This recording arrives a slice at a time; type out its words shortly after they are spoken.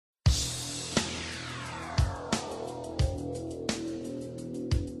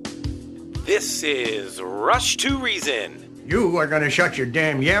This is Rush to Reason. You are going to shut your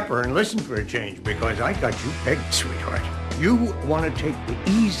damn yapper and listen for a change because I got you pegged, sweetheart. You want to take the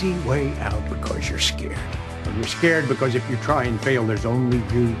easy way out because you're scared. Well, you're scared because if you try and fail, there's only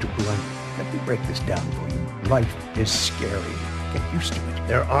you to blame. Let me break this down for you. Life is scary. Get used to it.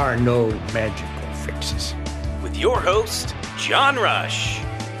 There are no magical fixes. With your host, John Rush.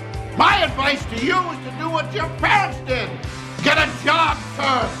 My advice to you is to do what your parents did. Get a job,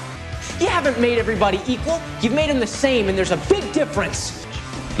 sir. You haven't made everybody equal. You've made them the same, and there's a big difference.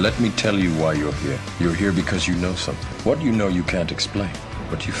 Let me tell you why you're here. You're here because you know something. What you know you can't explain,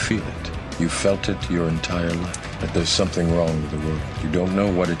 but you feel it. You felt it your entire life, that there's something wrong with the world. You don't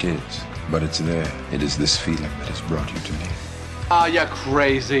know what it is, but it's there. It is this feeling that has brought you to me. Are you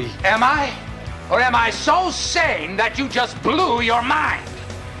crazy? Am I? Or am I so sane that you just blew your mind?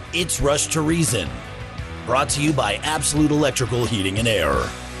 It's Rush to Reason, brought to you by Absolute Electrical Heating and Air.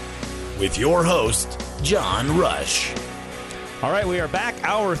 With your host, John Rush. All right, we are back.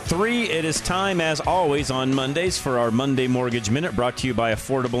 Hour 3. It is time, as always, on Mondays for our Monday Mortgage Minute, brought to you by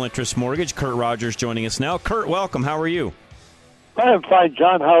Affordable Interest Mortgage. Kurt Rogers joining us now. Kurt, welcome. How are you? I'm fine,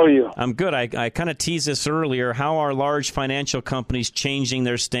 John. How are you? I'm good. I kind of teased this earlier. How are large financial companies changing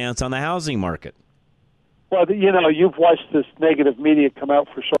their stance on the housing market? Well, you know, you've watched this negative media come out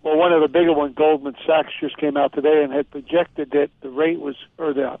for so. Well, one of the bigger ones, Goldman Sachs, just came out today and had projected that the rate was,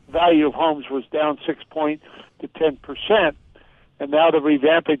 or the value of homes was down 6 points to 10%. And now they're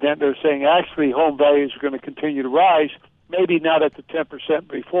revamping that. They're saying actually home values are going to continue to rise, maybe not at the 10%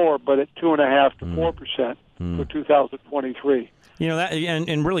 before, but at 2.5% to 4% for 2023. You know, that,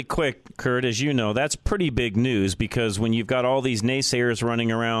 and really quick, Kurt, as you know, that's pretty big news because when you've got all these naysayers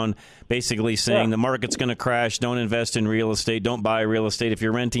running around basically saying the market's going to crash, don't invest in real estate, don't buy real estate, if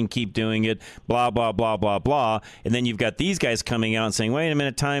you're renting, keep doing it, blah, blah, blah, blah, blah. And then you've got these guys coming out and saying, wait a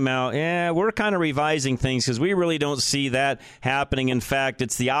minute, time out. Yeah, we're kind of revising things because we really don't see that happening. In fact,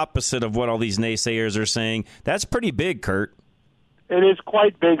 it's the opposite of what all these naysayers are saying. That's pretty big, Kurt. It is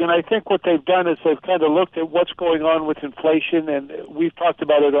quite big, and I think what they've done is they've kind of looked at what's going on with inflation, and we've talked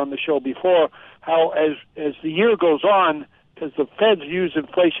about it on the show before, how as the year goes on, because the Feds use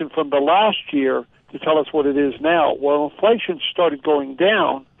inflation from the last year to tell us what it is now. Well, inflation started going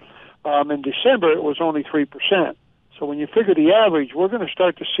down. In December, it was only 3%. So when you figure the average, we're going to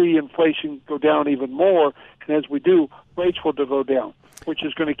start to see inflation go down even more, and as we do, rates will go down, which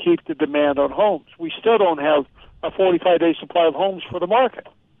is going to keep the demand on homes. We still don't have a 45-day supply of homes for the market.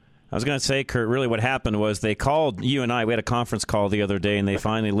 I was going to say, Kurt, really what happened was they called you and I. We had a conference call the other day, and they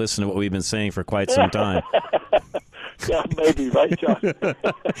finally listened to what we've been saying for quite some time. Yeah, maybe, right, John?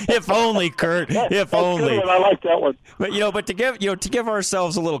 If only, Kurt. If only. Good, I like that one. But to give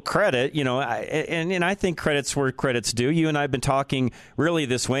ourselves a little credit, and I think credit's where credit's due. You and I have been talking really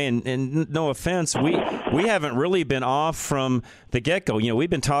this way, and no offense, we haven't really been off from the get-go. We've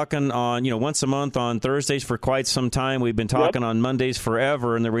been talking on once a month on Thursdays for quite some time. We've been talking on Mondays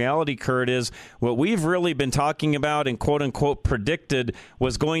forever, and the reality, Kurt, is what we've really been talking about and quote unquote predicted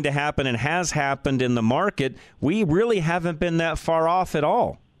was going to happen and has happened in the market. We really haven't been that far off at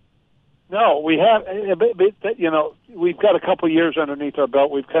all. No, we have. We've got a couple of years underneath our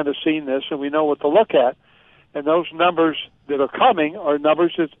belt. We've kind of seen this, and we know what to look at. And those numbers that are coming are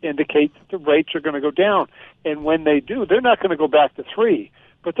numbers that indicate that the rates are going to go down. And when they do, they're not going to go back to 3,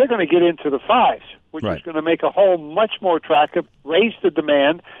 but they're going to get into the 5s, which is going to make a home much more attractive, raise the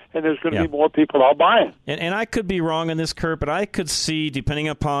demand, and there's going to be more people out buying. And I could be wrong on this, Kurt, but I could see, depending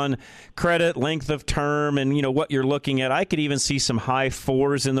upon credit, length of term, and what you're looking at, I could even see some high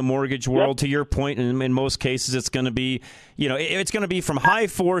 4s in the mortgage world. To your point, and in most cases, it's going to be, it's going to be from high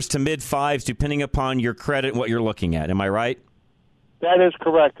 4s to mid 5s, depending upon your credit and what you're looking at. Am I right? That is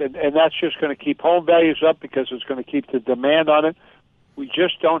correct, and that's just going to keep home values up because it's going to keep the demand on it. We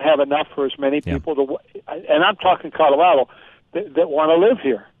just don't have enough for as many people to, and I'm talking Colorado, that want to live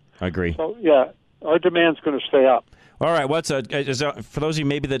here. I agree. So, our demand's going to stay up. All right, for those of you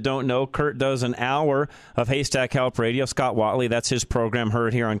maybe that don't know, Kurt does an hour of Haystack Help Radio. Scott Watley, that's his program,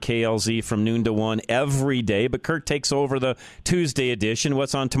 heard here on KLZ from noon to 1 every day. But Kurt takes over the Tuesday edition.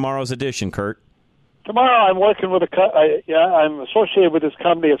 What's on tomorrow's edition, Kurt? Tomorrow I'm working with I'm associated with this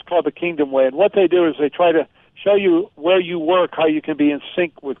company. It's called the Kingdom Way. And what they do is they try to show you where you work, how you can be in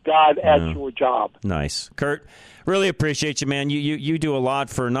sync with God at your job. Nice. Kurt, really appreciate you, man. You do a lot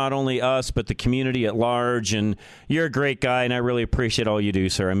for not only us, but the community at large, and you're a great guy, and I really appreciate all you do,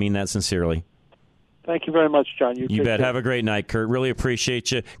 sir. I mean that sincerely. Thank you very much, John. You bet. Have a great night, Kurt. Really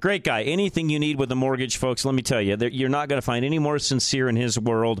appreciate you. Great guy. Anything you need with the mortgage, folks, let me tell you, you're not going to find any more sincere in his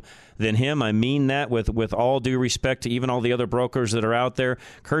world than him. I mean that with all due respect to even all the other brokers that are out there.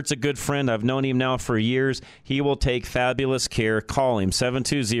 Kurt's a good friend. I've known him now for years. He will take fabulous care. Call him,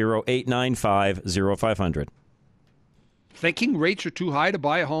 720-895-0500. Thinking rates are too high to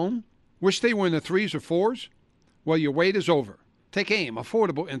buy a home? Wish they were in the 3s or 4s? Well, your wait is over. Take AIM,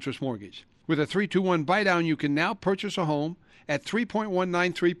 Affordable Interest Mortgage. With a 3-2-1 buy-down, you can now purchase a home at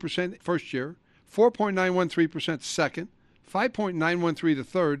 3.193% first year, 4.913% second, 5.913 the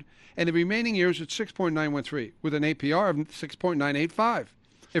third, and the remaining years at 6.913 with an APR of 6.985.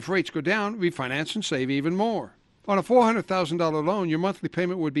 If rates go down, refinance and save even more. On a $400,000 loan, your monthly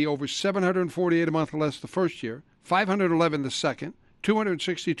payment would be over $748 a month less the first year, $511 the second,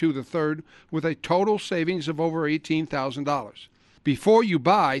 $262 the third, with a total savings of over $18,000. Before you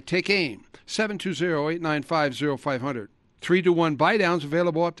buy, take AIM, 720-895-0500. 3-to-1 buy-downs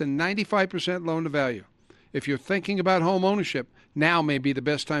available up to 95% loan to value. If you're thinking about home ownership, now may be the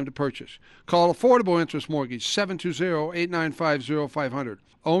best time to purchase. Call Affordable Interest Mortgage, 720-895-0500.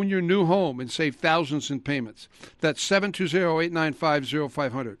 Own your new home and save thousands in payments. That's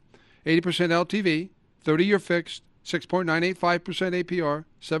 720-895-0500. 80% LTV, 30-year fixed, 6.985% APR,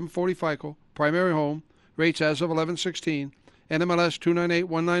 740 FICO, primary home, rates as of 11/16, NMLS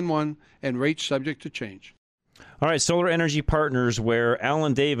 298191, and rates subject to change. All right, Solar Energy Partners, where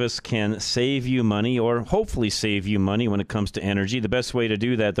Alan Davis can save you money, or hopefully save you money when it comes to energy. The best way to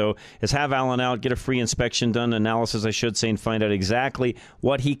do that, though, is have Alan out, get a free inspection done, analysis, I should say, and find out exactly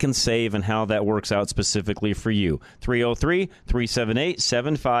what he can save and how that works out specifically for you.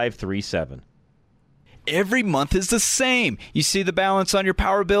 303-378-7537. Every month is the same. You see the balance on your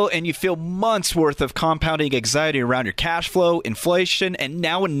power bill and you feel months worth of compounding anxiety around your cash flow, inflation, and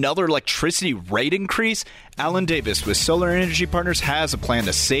now another electricity rate increase. Alan Davis with Solar Energy Partners has a plan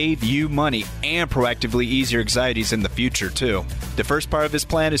to save you money and proactively ease your anxieties in the future, too. The first part of his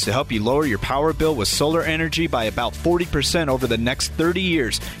plan is to help you lower your power bill with solar energy by about 40% over the next 30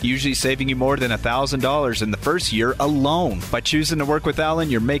 years, usually saving you more than $1,000 in the first year alone. By choosing to work with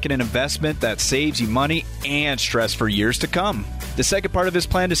Alan, you're making an investment that saves you money and stress for years to come. The second part of his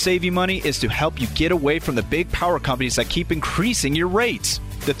plan to save you money is to help you get away from the big power companies that keep increasing your rates.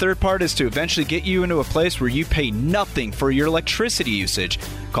 The third part is to eventually get you into a place where you pay nothing for your electricity usage.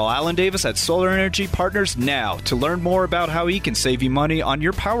 Call Alan Davis at Solar Energy Partners now to learn more about how he can save you money on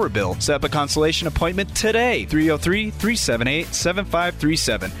your power bill. Set up a consultation appointment today.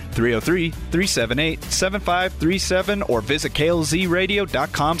 303-378-7537. 303-378-7537 or visit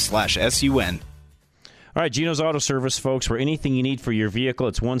klzradio.com/sun. All right, Gino's Auto Service, folks, where anything you need for your vehicle,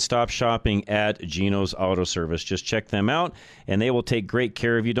 it's one-stop shopping at Gino's Auto Service. Just check them out, and they will take great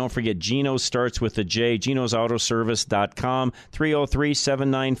care of you. Don't forget, Gino's starts with a J, Gino'sAutoservice.com,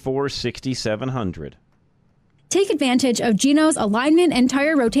 303-794-6700. Take advantage of Gino's alignment and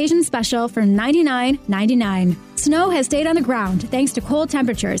tire rotation special for $99.99. Snow has stayed on the ground thanks to cold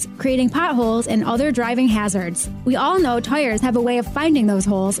temperatures, creating potholes and other driving hazards. We all know tires have a way of finding those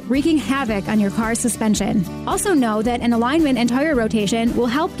holes, wreaking havoc on your car's suspension. Also know that an alignment and tire rotation will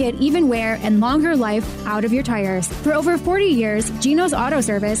help get even wear and longer life out of your tires. For over 40 years, Gino's Auto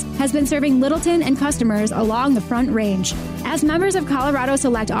Service has been serving Littleton and customers along the Front Range. As members of Colorado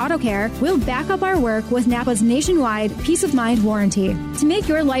Select Auto Care, we'll back up our work with Napa's nationwide peace of mind warranty. To make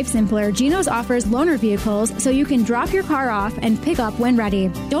your life simpler, Gino's offers loaner vehicles so you can drop your car off and pick up when ready.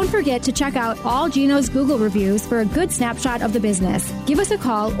 Don't forget to check out all Gino's Google reviews for a good snapshot of the business. Give us a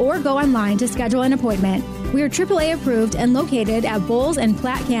call or go online to schedule an appointment. We are AAA approved and located at Bowles and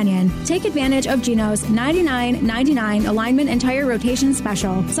Platte Canyon. Take advantage of Gino's $99.99 alignment and tire rotation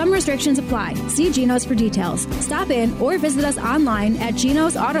special. Some restrictions apply. See Gino's for details. Stop in or visit us online at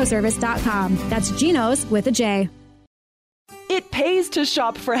Gino'sAutoservice.com. That's Gino's with a J. It pays to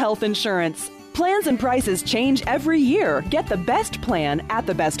shop for health insurance. Plans and prices change every year. Get the best plan at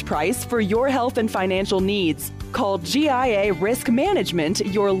the best price for your health and financial needs. Call GIA Risk Management,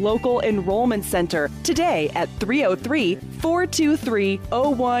 your local enrollment center, today at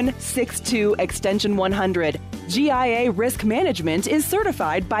 303-423-0162 extension 100. GIA Risk Management is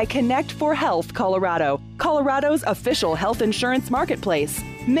certified by Connect for Health Colorado, Colorado's official health insurance marketplace.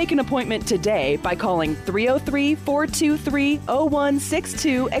 Make an appointment today by calling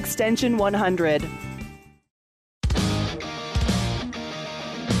 303-423-0162 extension 100.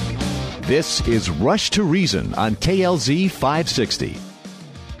 This is Rush to Reason on KLZ 560.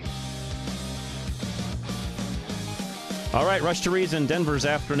 All right, Rush to Reason, Denver's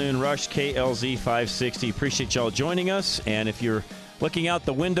Afternoon Rush, KLZ 560. Appreciate y'all joining us. And if you're Looking out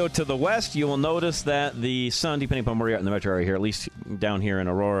the window to the west, you will notice that the sun, depending upon where you're at in the metro area here, at least down here in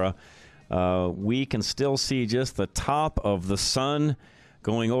Aurora, we can still see just the top of the sun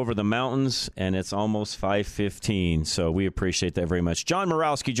going over the mountains, and it's almost 5:15. So we appreciate that very much. John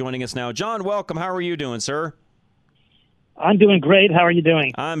Morawski joining us now. John, welcome. How are you doing, sir? I'm doing great. How are you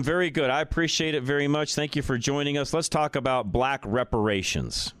doing? I'm very good. I appreciate it very much. Thank you for joining us. Let's talk about black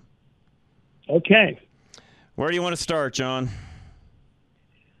reparations. Okay. Where do you want to start, John?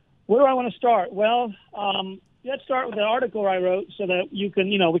 Where do I want to start? Well, let's start with the article I wrote so that we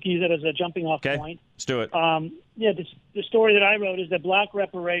can use it as a jumping off point. Let's do it. The story that I wrote is that black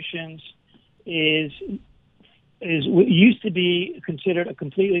reparations is used to be considered a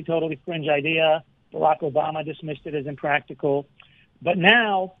completely, totally fringe idea. Barack Obama dismissed it as impractical. But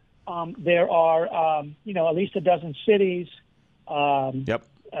now there are, at least a dozen cities,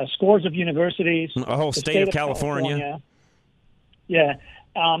 scores of universities. A whole state of California.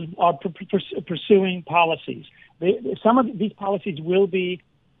 Are pursuing policies. Some of these policies will be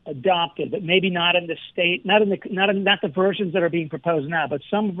adopted, but maybe not in the state, not the versions that are being proposed now. But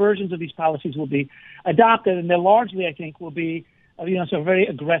some versions of these policies will be adopted, and they largely, I think, will be, very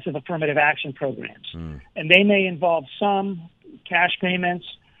aggressive affirmative action programs, and they may involve some cash payments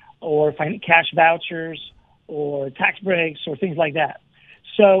or cash vouchers or tax breaks or things like that.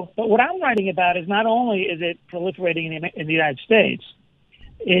 So, but what I'm writing about is not only is it proliferating in the United States.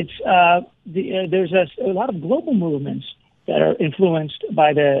 It's there's a lot of global movements that are influenced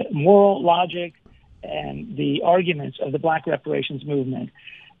by the moral logic and the arguments of the Black reparations movement,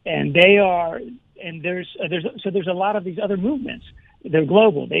 and there's a lot of these other movements. They're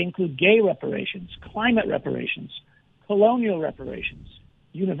global. They include gay reparations, climate reparations, colonial reparations,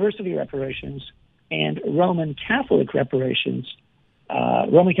 university reparations, and Roman Catholic reparations,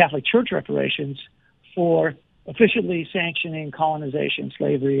 Roman Catholic Church reparations for officially sanctioning colonization,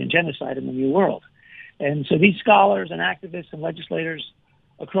 slavery, and genocide in the New World. And so these scholars and activists and legislators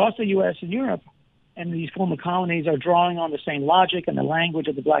across the U.S. and Europe and these former colonies are drawing on the same logic and the language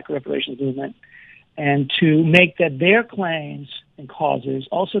of the Black reparations movement, and to make that their claims and causes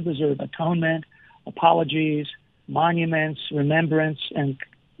also deserve atonement, apologies, monuments, remembrance, and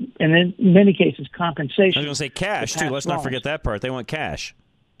in many cases compensation. I was going to say cash, too. Let's not forget that part. They want cash.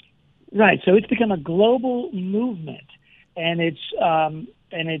 Right, so it's become a global movement, and it's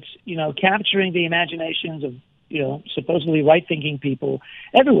capturing the imaginations of supposedly right-thinking people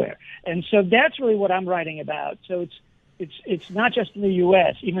everywhere, and so that's really what I'm writing about. So it's not just in the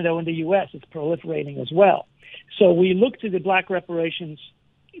U.S., even though in the U.S. it's proliferating as well. So we look to the Black reparations,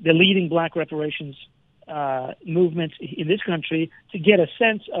 the leading Black reparations movements in this country to get a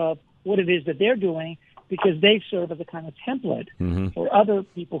sense of what it is that they're doing, because they serve as a kind of template for other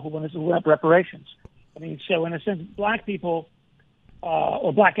people who want to do reparations. I mean, so in a sense, Black people,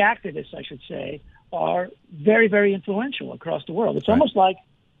 or Black activists, I should say, are very, very influential across the world. It's almost like,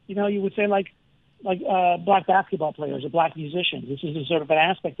 you would say like Black basketball players or Black musicians. This is a sort of an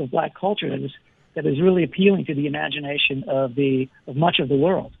aspect of Black culture that is really appealing to the imagination of much of the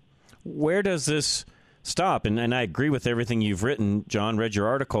world. Where does this stop? And I agree with everything you've written, John, read your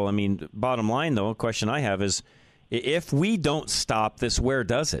article. I mean, bottom line, though, a question I have is, if we don't stop this, where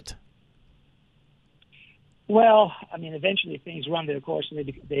does it? Well, I mean, eventually things run their course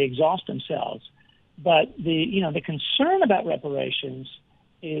and they exhaust themselves. But the concern about reparations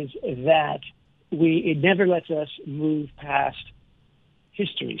is that it never lets us move past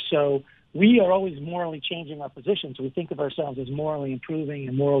history. So we are always morally changing our positions. We think of ourselves as morally improving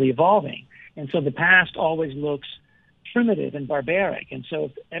and morally evolving. And so the past always looks primitive and barbaric. And so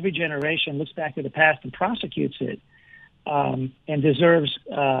if every generation looks back to the past and prosecutes it and deserves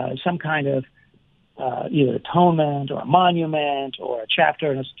some kind of either atonement or a monument or a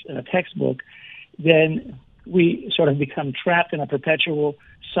chapter in a textbook, then we sort of become trapped in a perpetual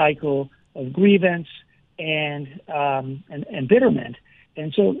cycle of grievance and bitterment.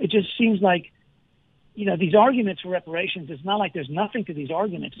 And so it just seems like, these arguments for reparations, it's not like there's nothing to these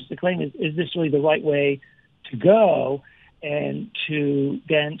arguments. It's the claim is this really the right way to go, and to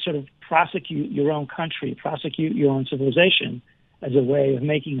then sort of prosecute your own country, prosecute your own civilization as a way of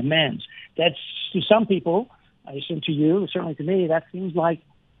making amends. That's, to some people, I assume to you, certainly to me, that seems like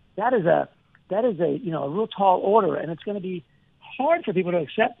that is a a real tall order, and it's going to be hard for people to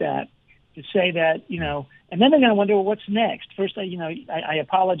accept that, to say that, and then they're going to wonder, well, what's next? First, I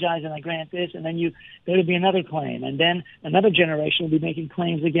apologize and I grant this, and then there will be another claim, and then another generation will be making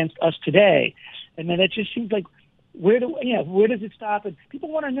claims against us today, and then it just seems like, where does it stop? And people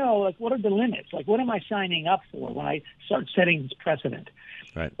want to know, like, what are the limits? Like, what am I signing up for when I start setting this precedent?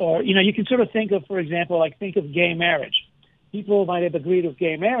 Right. Or, you can sort of think of, for example, think of gay marriage. people might have agreed with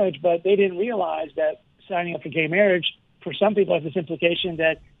gay marriage, but they didn't realize that signing up for gay marriage for some people has this implication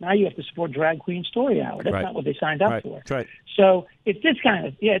that now you have to support drag queen story hour. That's not what they signed up for. Right. So it's this kind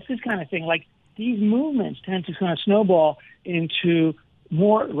of thing. Like these movements tend to kind of snowball into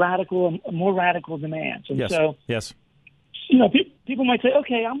more radical demands. And so, people might say,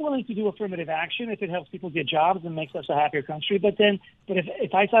 okay, I'm willing to do affirmative action if it helps people get jobs and makes us a happier country. But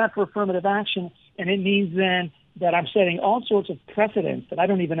if I sign up for affirmative action and it means then that I'm setting all sorts of precedents that I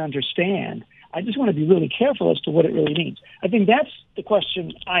don't even understand, I just want to be really careful as to what it really means. I think that's the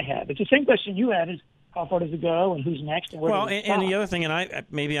question I have. It's the same question you had: is how far does it go, and who's next, and where does it stop? And the other thing, and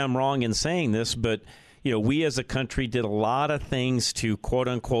maybe I'm wrong in saying this, but we as a country did a lot of things to quote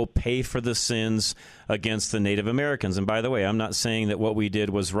unquote pay for the sins against the Native Americans. And by the way, I'm not saying that what we did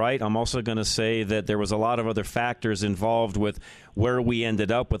was right. I'm also going to say that there was a lot of other factors involved with where we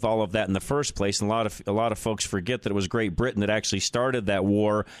ended up with all of that in the first place. And a lot of folks forget that it was Great Britain that actually started that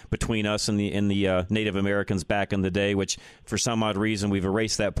war between us and the Native Americans back in the day, which for some odd reason we've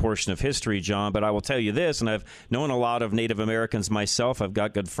erased that portion of history, John. But I will tell you this, and I've known a lot of Native Americans myself. I've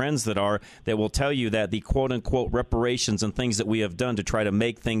got good friends that will tell you that the quote-unquote reparations and things that we have done to try to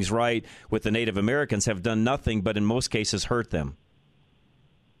make things right with the Native Americans have done nothing but in most cases hurt them.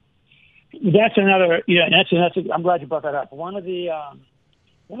 That's another. I'm glad you brought that up. One of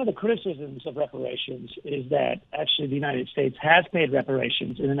the criticisms of reparations is that actually the United States has paid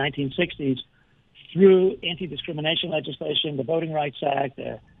reparations in the 1960s through anti-discrimination legislation, the Voting Rights Act,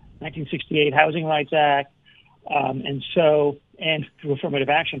 the 1968 Housing Rights Act, and through affirmative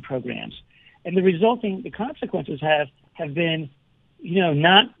action programs. And the consequences have been,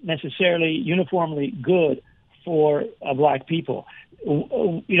 not necessarily uniformly good for black people.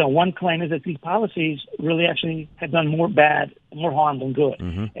 One claim is that these policies really actually have done more harm than good.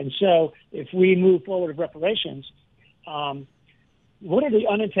 Mm-hmm. And so if we move forward with reparations, what are the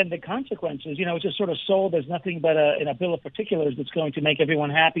unintended consequences? It's just sort of sold as nothing but in a bill of particulars that's going to make everyone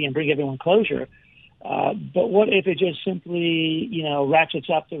happy and bring everyone closure. But what if it just simply, ratchets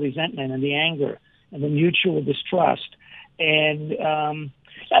up the resentment and the anger and the mutual distrust? And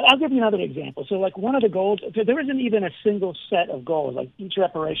I'll give you another example. So, like, one of the goals, there isn't even a single set of goals. Like, each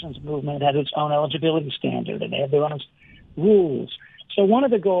reparations movement has its own eligibility standard, and they have their own rules. So one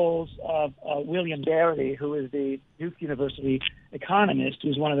of the goals of William Darity, who is the Duke University economist,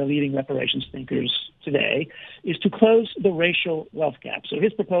 who's one of the leading reparations thinkers today, is to close the racial wealth gap. So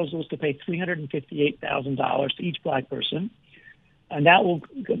his proposal is to pay $358,000 to each black person, and that will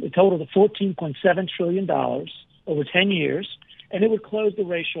total to $14.7 trillion over 10 years, and it would close the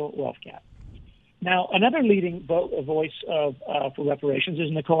racial wealth gap. Now, another leading voice for reparations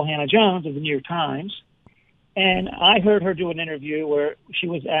is Nicole Hannah-Jones of the New York Times. And I heard her do an interview where she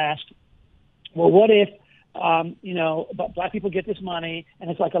was asked, well, what if, black people get this money and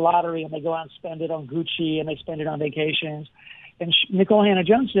it's like a lottery and they go out and spend it on Gucci and they spend it on vacations. And Nicole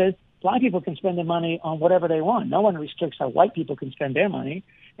Hannah-Jones said, black people can spend their money on whatever they want. No one restricts how white people can spend their money.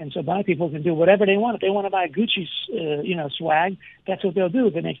 And so black people can do whatever they want. If they want to buy Gucci, swag, that's what they'll do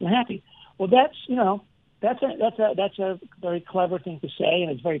if it makes them happy. Well, that's a very clever thing to say, and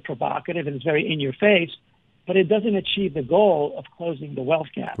it's very provocative and it's very in your face. But it doesn't achieve the goal of closing the wealth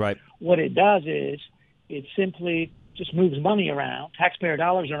gap. Right. What it does is it simply just moves money around, taxpayer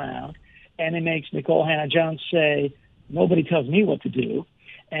dollars around, and it makes Nicole Hannah-Jones say, nobody tells me what to do.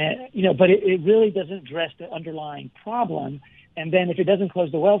 And, but it really doesn't address the underlying problem. And then if it doesn't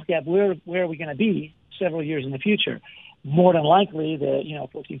close the wealth gap, where are we going to be several years in the future? More than likely, the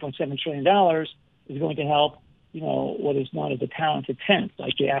 $14.7 trillion is going to help, what is known as the talented tenth,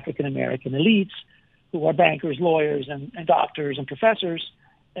 like the African-American elites, who are bankers, lawyers, and doctors and professors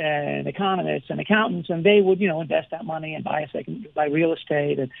and economists and accountants, and they would, invest that money and buy real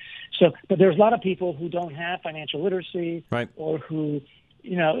estate. And so, but there's a lot of people who don't have financial literacy, right, or who,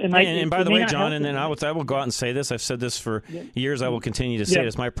 and by the way, John, and I will go out and say this. I've said this for years. I will continue to say it.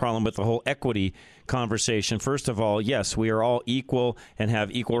 It's my problem with the whole equity conversation. First of all, yes, we are all equal and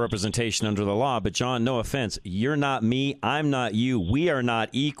have equal representation under the law. But, John, no offense, you're not me. I'm not you. We are not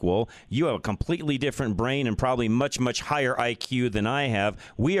equal. You have a completely different brain and probably much, much higher IQ than I have.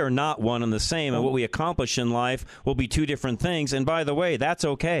 We are not one and the same. And what we accomplish in life will be two different things. And, by the way, that's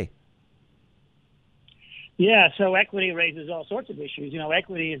okay. Yeah, so equity raises all sorts of issues.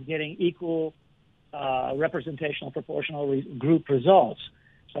 Equity is getting equal representational proportional group results.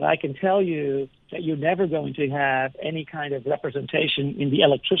 But I can tell you that you're never going to have any kind of representation in the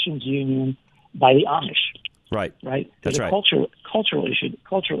electricians union by the Amish. Right. Right? That's There's right. Cultural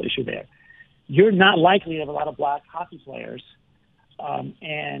issue there. You're not likely to have a lot of black hockey players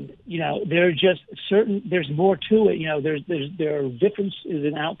And, there are just there's more to it. There are differences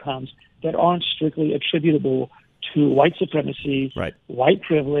in outcomes that aren't strictly attributable to white supremacy, white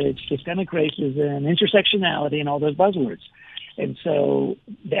privilege, systemic racism, intersectionality, and all those buzzwords. And so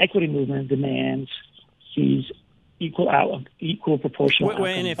the equity movement demands these equal proportional outcomes.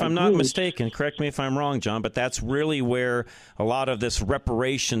 And if I'm not mistaken, correct me if I'm wrong, John, but that's really where a lot of this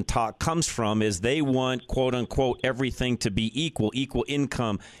reparation talk comes from, is they want, quote unquote, everything to be equal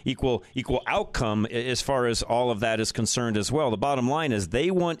income, equal outcome as far as all of that is concerned as well. The bottom line is they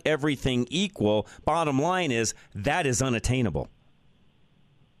want everything equal. Bottom line is that is unattainable.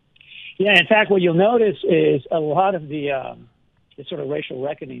 Yeah, in fact, what you'll notice is a lot of the sort of racial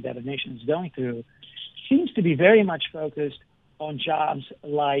reckoning that a nation is going through seems to be very much focused on jobs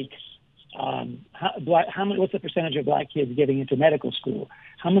like what's the percentage of black kids getting into medical school?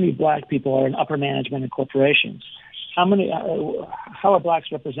 How many black people are in upper management in corporations? How are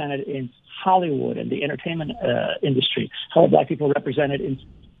blacks represented in Hollywood and the entertainment industry? How are black people represented in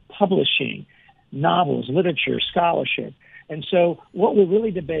publishing, novels, literature, scholarship? And so what we're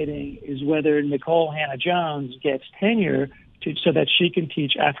really debating is whether Nicole Hannah-Jones gets tenure so that she can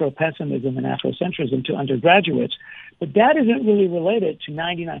teach Afro-pessimism and Afrocentrism to undergraduates. But that isn't really related to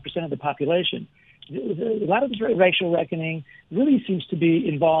 99% of the population. A lot of this racial reckoning really seems to be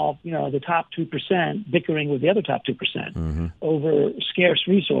involved, the top 2% bickering with the other top 2% over scarce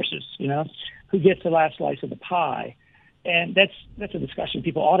resources, who gets the last slice of the pie. And that's a discussion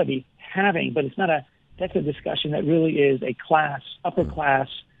people ought to be having, but that's a discussion that really is a upper class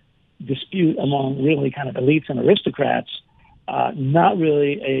dispute among really kind of elites and aristocrats. Not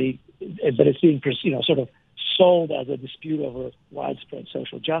really but it's being, sort of sold as a dispute over widespread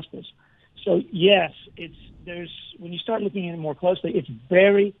social justice. So yes, when you start looking at it more closely, it's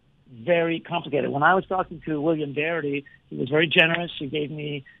very, very complicated. When I was talking to William Darity, he was very generous. He gave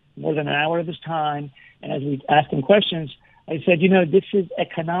me more than an hour of his time, and as we asked him questions, I said, this is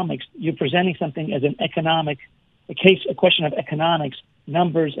economics. You're presenting something as a question of economics,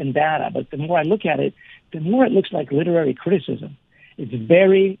 numbers, and data. But the more I look at it, the more it looks like literary criticism. It's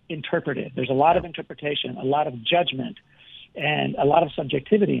very interpretive. There's a lot of interpretation, a lot of judgment, and a lot of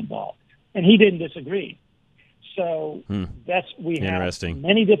subjectivity involved. And he didn't disagree. So we have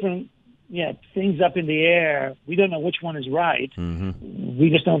many different things up in the air. We don't know which one is right. We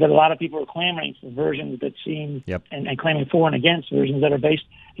just know that a lot of people are clamoring for versions that seem and claiming for and against versions that are based.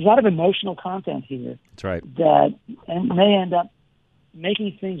 There's a lot of emotional content here. That's right. That may end up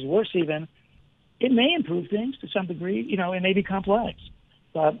making things worse even. It may improve things to some degree. It may be complex.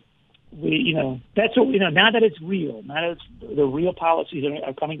 But that's what now that it's real, now that the real policies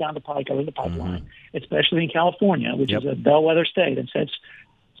are coming down the pike, are in the pipeline, especially in California, which is a bellwether state and sets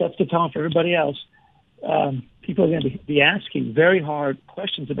the tone for everybody else. People are going to be asking very hard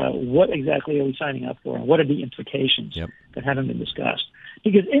questions about what exactly are we signing up for and what are the implications that haven't been discussed.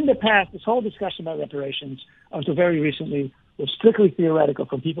 Because in the past, this whole discussion about reparations, until very recently, was strictly theoretical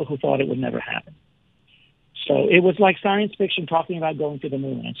from people who thought it would never happen. So it was like science fiction talking about going to the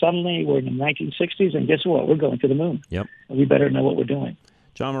moon. And suddenly we're in the 1960s, and guess what? We're going to the moon. Yep. And we better know what we're doing.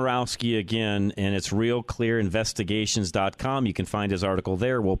 John Murawski again, and it's realclearinvestigations.com. You can find his article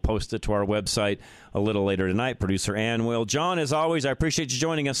there. We'll post it to our website a little later tonight. Producer Ann will. John, as always, I appreciate you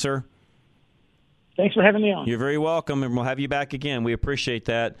joining us, sir. Thanks for having me on. You're very welcome, and we'll have you back again. We appreciate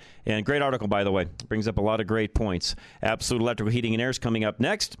that. And great article, by the way. Brings up a lot of great points. Absolute Electrical Heating and Air is coming up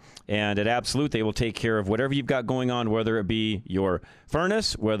next. And at Absolute, they will take care of whatever you've got going on, whether it be your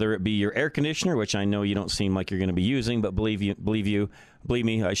furnace, whether it be your air conditioner, which I know you don't seem like you're going to be using, but believe me,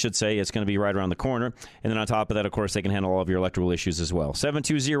 I should say, it's going to be right around the corner. And then on top of that, of course, they can handle all of your electrical issues as well.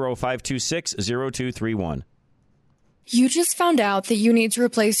 720-526-0231. You just found out that you need to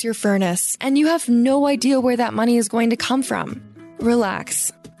replace your furnace, and you have no idea where that money is going to come from.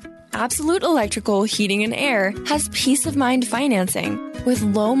 Relax. Absolute Electrical Heating and Air has peace of mind financing with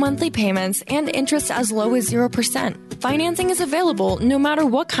low monthly payments and interest as low as 0%. Financing is available no matter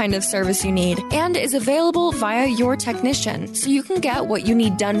what kind of service you need and is available via your technician, so you can get what you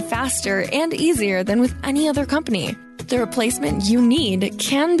need done faster and easier than with any other company. The replacement you need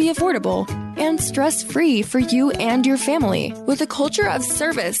can be affordable and stress-free for you and your family. With a culture of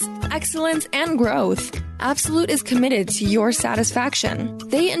service, excellence, and growth, Absolute is committed to your satisfaction.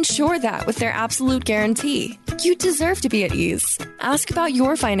 They ensure that with their Absolute Guarantee. You deserve to be at ease. Ask about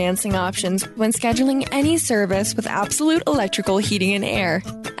your financing options when scheduling any service with Absolute Electrical Heating and Air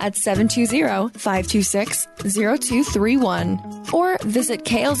at 720-526-0231 or visit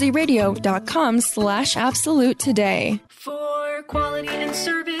klzradio.com/absolute today. For quality and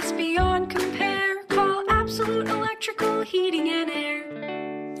service beyond compare, call Absolute Electrical Heating and Air.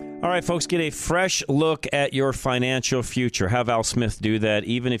 All right, folks, get a fresh look at your financial future. Have Al Smith do that.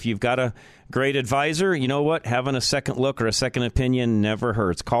 Even if you've got a great advisor, you know what? Having a second look or a second opinion never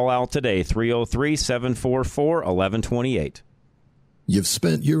hurts. Call Al today, 303-744-1128. You've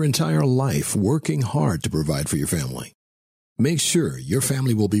spent your entire life working hard to provide for your family. Make sure your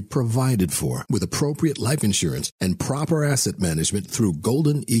family will be provided for with appropriate life insurance and proper asset management through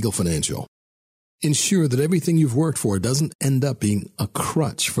Golden Eagle Financial. Ensure that everything you've worked for doesn't end up being a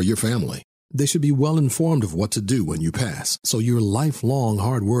crutch for your family. They should be well informed of what to do when you pass, so your lifelong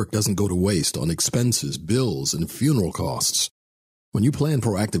hard work doesn't go to waste on expenses, bills, and funeral costs. When you plan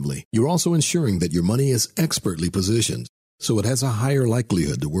proactively, you're also ensuring that your money is expertly positioned, so it has a higher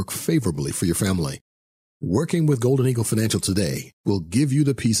likelihood to work favorably for your family. Working with Golden Eagle Financial today will give you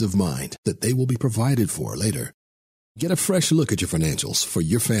the peace of mind that they will be provided for later. Get a fresh look at your financials for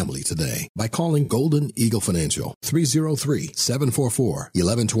your family today by calling Golden Eagle Financial,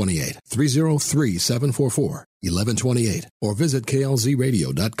 303-744-1128, 303-744-1128, or visit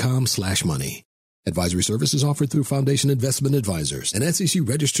klzradio.com/money. Advisory services offered through Foundation Investment Advisors, an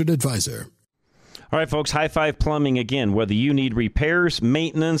SEC-registered advisor. All right, folks, High Five Plumbing again. Whether you need repairs,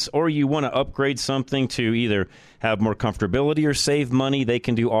 maintenance, or you want to upgrade something to either have more comfortability or save money, they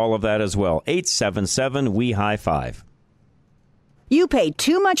can do all of that as well. 877-WE-HIGH-FIVE. You pay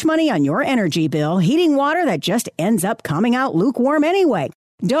too much money on your energy bill, heating water that just ends up coming out lukewarm anyway.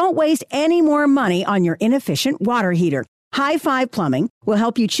 Don't waste any more money on your inefficient water heater. High Five Plumbing will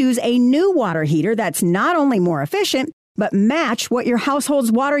help you choose a new water heater that's not only more efficient, but match what your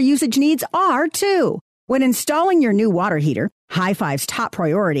household's water usage needs are, too. When installing your new water heater, High Five's top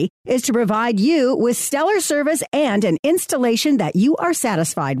priority is to provide you with stellar service and an installation that you are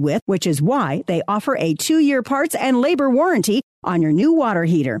satisfied with, which is why they offer a 2-year parts and labor warranty on your new water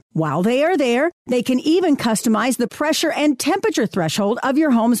heater. While they are there, they can even customize the pressure and temperature threshold of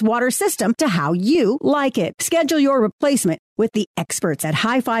your home's water system to how you like it. Schedule your replacement with the experts at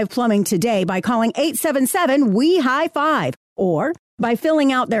High Five Plumbing today by calling 877-WE-HIGH-FIVE or by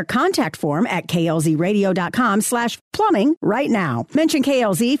filling out their contact form at klzradio.com/plumbing right now. Mention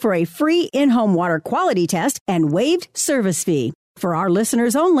KLZ for a free in-home water quality test and waived service fee. For our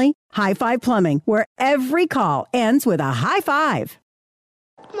listeners only, High Five Plumbing, where every call ends with a high five.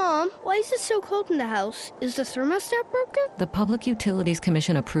 Mom, why is it so cold in the house? Is the thermostat broken? The Public Utilities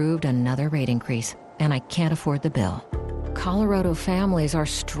Commission approved another rate increase, and I can't afford the bill. Colorado families are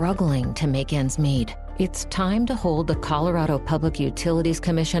struggling to make ends meet. It's time to hold the Colorado Public Utilities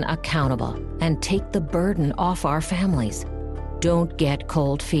Commission accountable and take the burden off our families. Don't get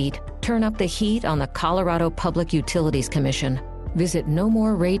cold feet. Turn up the heat on the Colorado Public Utilities Commission. Visit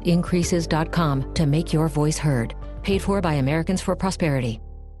nomorerateincreases.com to make your voice heard. Paid for by Americans for Prosperity.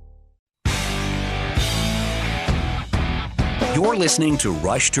 You're listening to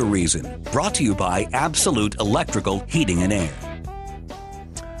Rush to Reason, brought to you by Absolute Electrical Heating and Air.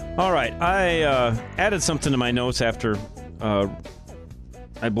 All right, I added something to my notes after I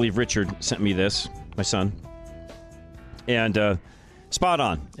believe Richard sent me this, my son. And spot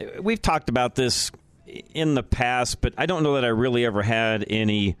on. We've talked about this in the past, but I don't know that I really ever had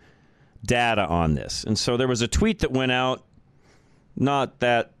any data on this. And so there was a tweet that went out not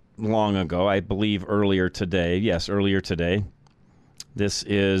that long ago, I believe earlier today. Yes, earlier today. This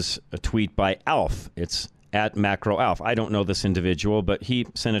is a tweet by Alf. It's at Macro Alf. I don't know this individual, but he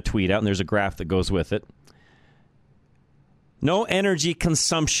sent a tweet out, and there's a graph that goes with it. No energy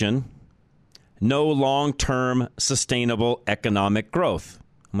consumption, no long-term sustainable economic growth.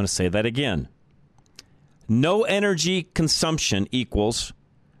 I'm going to say that again. No energy consumption equals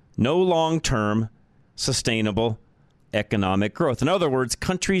no long-term sustainable economic growth. In other words,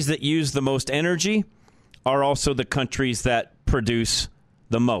 countries that use the most energy are also the countries that produce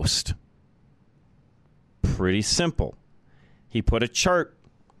the most. Pretty simple. He put a chart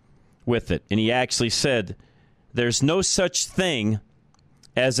with it, and he actually said there's no such thing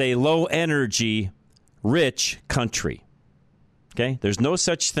as a low-energy rich country. Okay? There's no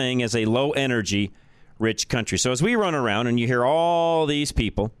such thing as a low-energy rich country. So as we run around and you hear all these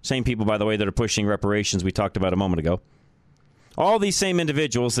people, same people, by the way, that are pushing reparations we talked about a moment ago, all these same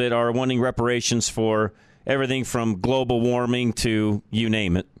individuals that are wanting reparations for everything from global warming to you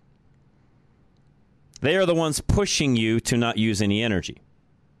name it, they are the ones pushing you to not use any energy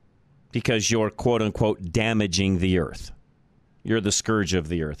because you're, quote-unquote, damaging the earth. You're the scourge of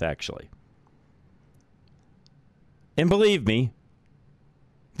the earth, actually. And believe me,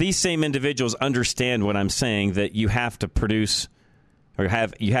 these same individuals understand what I'm saying, that you have to produce or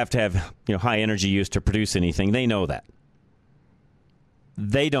you have to have high energy use to produce anything. They know that.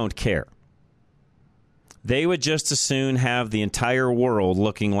 They don't care. They would just as soon have the entire world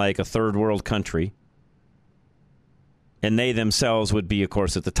looking like a third world country. And they themselves would be, of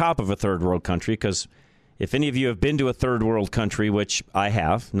course, at the top of a third world country, because if any of you have been to a third world country, which I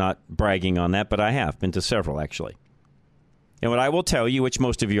have, not bragging on that, but I have been to several, actually. And what I will tell you, which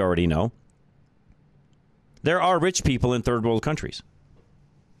most of you already know, there are rich people in third world countries,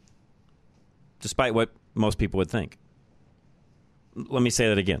 despite what most people would think. Let me say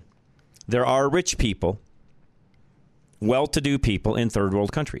that again. There are rich people, well-to-do people in third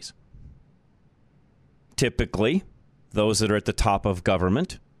world countries. Typically, those that are at the top of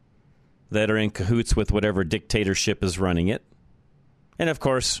government, that are in cahoots with whatever dictatorship is running it. And, of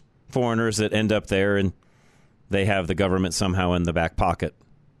course, foreigners that end up there and they have the government somehow in the back pocket.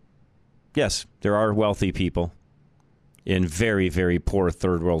 Yes, there are wealthy people in very, very poor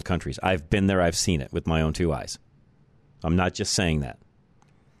third world countries. I've been there. I've seen it with my own two eyes. I'm not just saying that.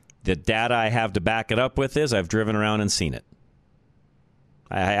 The data I have to back it up with is I've driven around and seen it.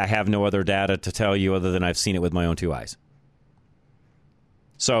 I have no other data to tell you other than I've seen it with my own two eyes.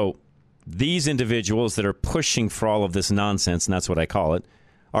 So these individuals that are pushing for all of this nonsense, and that's what I call it,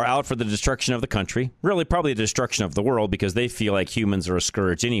 are out for the destruction of the country, really probably the destruction of the world, because they feel like humans are a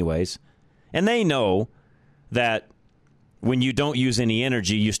scourge anyways. And they know that when you don't use any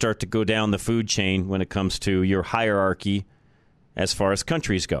energy, you start to go down the food chain when it comes to your hierarchy as far as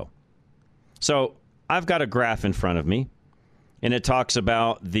countries go. So I've got a graph in front of me, and it talks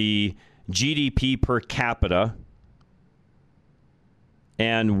about the GDP per capita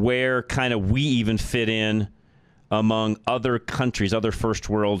and where kind of we even fit in among other countries, other first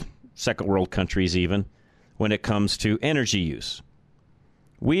world, second world countries even, when it comes to energy use.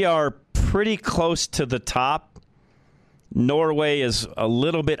 We are pretty close to the top. Norway is a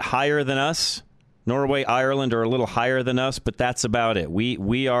little bit higher than us. Norway, Ireland are a little higher than us, but that's about it.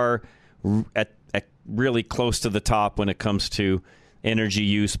 We are at really close to the top when it comes to energy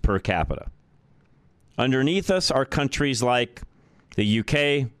use per capita. Underneath us are countries like the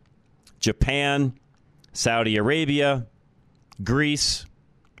UK, Japan, Saudi Arabia, Greece,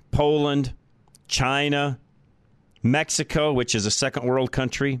 Poland, China, Mexico, which is a second world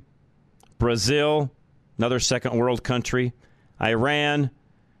country, Brazil, another second world country, Iran,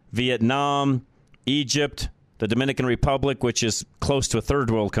 Vietnam, Egypt, the Dominican Republic, which is close to a third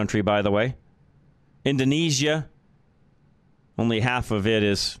world country, by the way, Indonesia, only half of it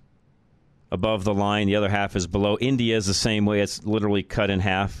is above the line, the other half is below. India is the same way, it's literally cut in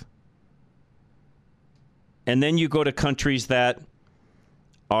half. And then you go to countries that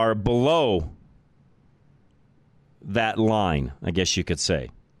are below that line, I guess you could say.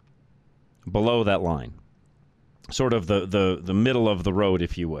 Below that line. Sort of the middle of the road,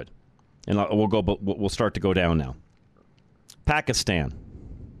 if you would. And we'll start to go down now. Pakistan.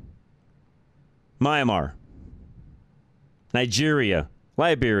 Myanmar. Nigeria.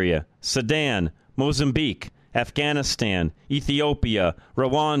 Liberia. Sudan. Mozambique. Afghanistan, Ethiopia,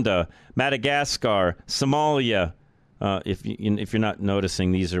 Rwanda, Madagascar, Somalia. If you're not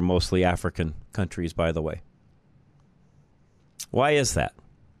noticing, these are mostly African countries, by the way. Why is that?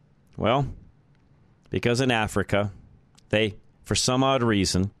 Well, because in Africa, they, for some odd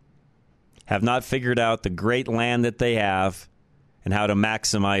reason, have not figured out the great land that they have and how to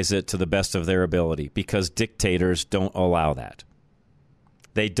maximize it to the best of their ability, because dictators don't allow that.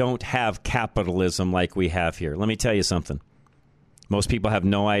 They don't have capitalism like we have here. Let me tell you something. Most people have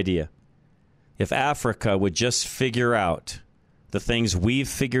no idea. If Africa would just figure out the things we've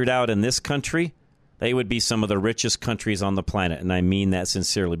figured out in this country, they would be some of the richest countries on the planet. And I mean that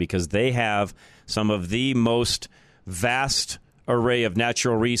sincerely, because they have some of the most vast array of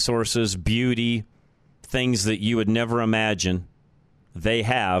natural resources, beauty, things that you would never imagine. They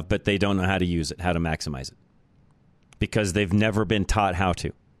have, but they don't know how to use it, how to maximize it, because they've never been taught how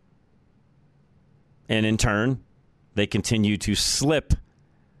to. And in turn, they continue to slip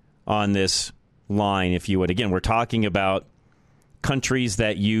on this line, if you would. Again, we're talking about countries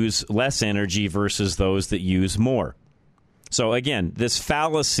that use less energy versus those that use more. So again, this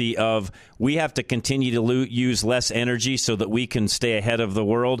fallacy of we have to continue to use less energy so that we can stay ahead of the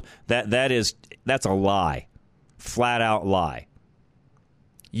world, that's a lie. Flat out lie.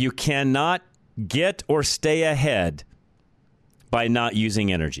 You cannot get or stay ahead by not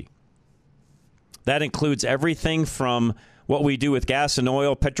using energy. That includes everything from what we do with gas and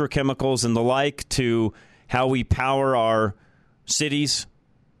oil, petrochemicals and the like, to how we power our cities,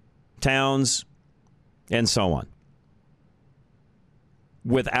 towns, and so on.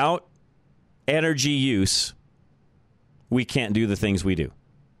 Without energy use, we can't do the things we do.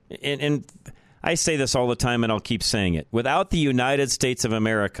 And I say this all the time, and I'll keep saying it. Without the United States of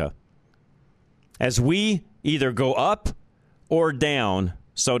America As we either go up or down,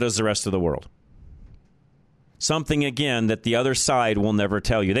 so does the rest of the world. Something, again, that the other side will never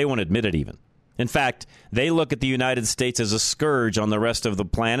tell you. They won't admit it even. In fact, they look at the United States as a scourge on the rest of the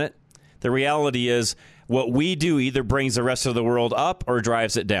planet. The reality is what we do either brings the rest of the world up or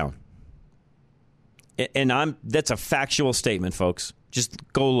drives it down. And that's a factual statement, folks.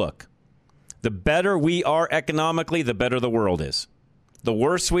 Just go look. The better we are economically, the better the world is. The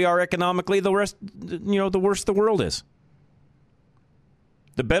worse we are economically, the worse the world is.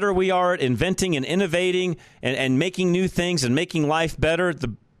 The better we are at inventing and innovating and making new things and making life better,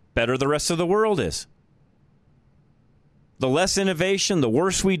 the better the rest of the world is. The less innovation, the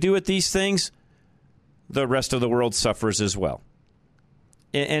worse we do at these things, the rest of the world suffers as well.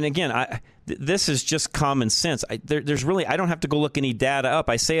 And again, this is just common sense. There's really, I don't have to go look any data up.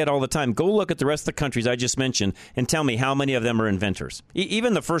 I say it all the time. Go look at the rest of the countries I just mentioned and tell me how many of them are inventors.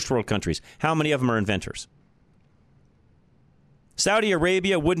 Even the first world countries, how many of them are inventors? Saudi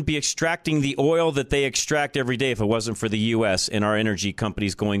Arabia wouldn't be extracting the oil that they extract every day if it wasn't for the U.S. and our energy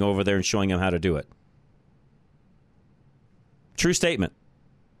companies going over there and showing them how to do it. True statement.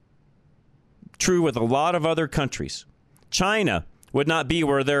 True with a lot of other countries. China would not be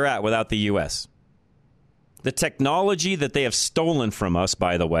where they're at without the U.S. The technology that they have stolen from us,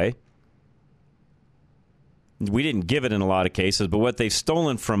 by the way, we didn't give it in a lot of cases, but what they've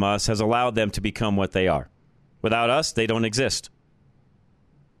stolen from us has allowed them to become what they are. Without us, they don't exist.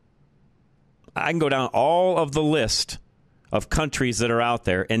 I can go down all of the list of countries that are out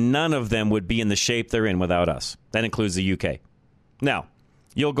there, and none of them would be in the shape they're in without us. That includes the UK. Now,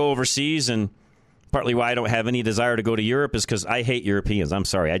 you'll go overseas, and partly why I don't have any desire to go to Europe is because I hate Europeans. I'm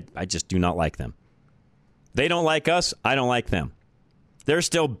sorry. I just do not like them. They don't like us. I don't like them. They're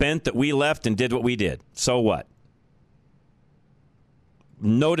still bent that we left and did what we did. So what?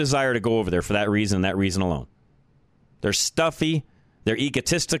 No desire to go over there for that reason and that reason alone. They're stuffy. They're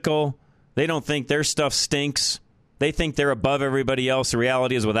egotistical. They don't think their stuff stinks. They think they're above everybody else. The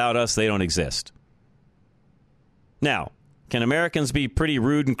reality is without us, they don't exist. Now, can Americans be pretty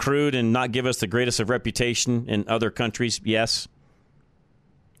rude and crude and not give us the greatest of reputation in other countries? Yes.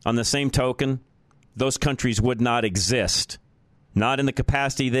 On the same token, those countries would not exist, not in the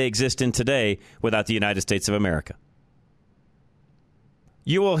capacity they exist in today, without the United States of America.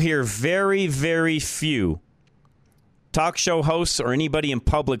 You will hear very, very few talk show hosts or anybody in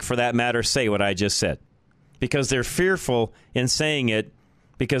public, for that matter, say what I just said, because they're fearful in saying it,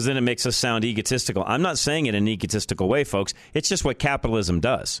 because then it makes us sound egotistical. I'm not saying it in an egotistical way, folks. It's just what capitalism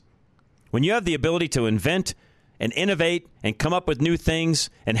does. When you have the ability to invent and innovate and come up with new things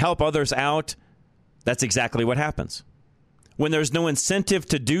and help others out, that's exactly what happens. When there's no incentive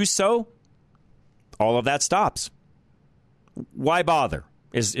to do so, all of that stops. Why bother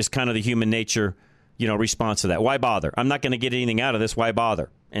is kind of the human nature, response to that. Why bother? I'm not going to get anything out of this. Why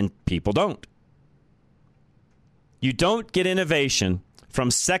bother? And people don't. You don't get innovation from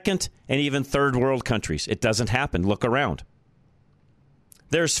second and even third world countries. It doesn't happen. Look around.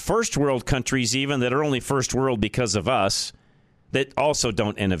 There's first world countries even that are only first world because of us that also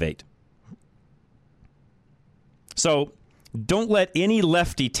don't innovate. So don't let any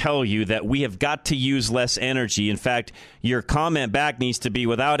lefty tell you that we have got to use less energy. In fact, your comment back needs to be,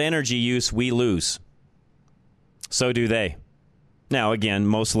 without energy use, we lose. So do they. Now, again,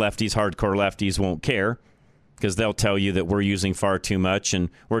 most lefties, hardcore lefties, won't care, because they'll tell you that we're using far too much and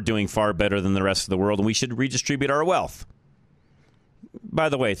we're doing far better than the rest of the world and we should redistribute our wealth. By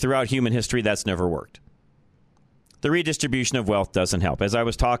the way, throughout human history, that's never worked. The redistribution of wealth doesn't help. As I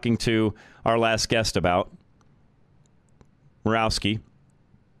was talking to our last guest about, Murawski,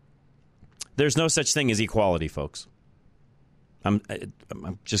 there's no such thing as equality, folks. I'm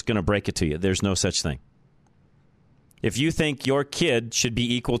just going to break it to you. There's no such thing. If you think your kid should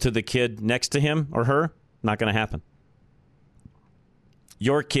be equal to the kid next to him or her, not going to happen.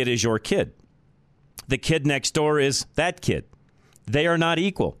 Your kid is your kid. The kid next door is that kid. They are not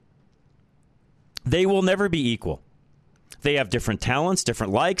equal. They will never be equal. They have different talents,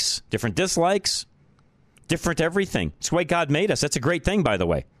 different likes, different dislikes, different everything. It's the way God made us. That's a great thing, by the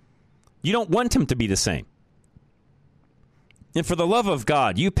way. You don't want them to be the same. And for the love of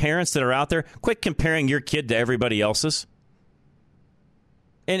God, you parents that are out there, quit comparing your kid to everybody else's.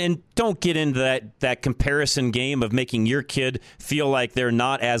 And don't get into that comparison game of making your kid feel like they're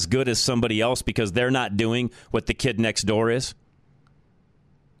not as good as somebody else because they're not doing what the kid next door is.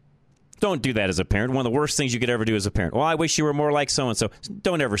 Don't do that as a parent. One of the worst things you could ever do as a parent. Well, I wish you were more like so-and-so.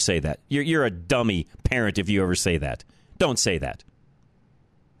 Don't ever say that. You're a dummy parent if you ever say that. Don't say that.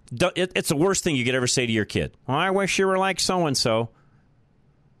 It's the worst thing you could ever say to your kid. Well, I wish you were like so-and-so.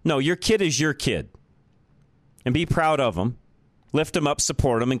 No, your kid is your kid. And be proud of them. Lift them up,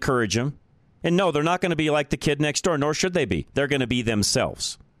 support them, encourage them. And no, they're not going to be like the kid next door, nor should they be. They're going to be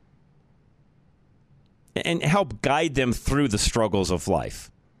themselves. And help guide them through the struggles of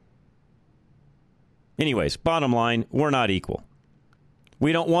life. Anyways, bottom line, we're not equal.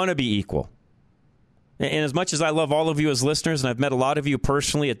 We don't want to be equal. And as much as I love all of you as listeners, and I've met a lot of you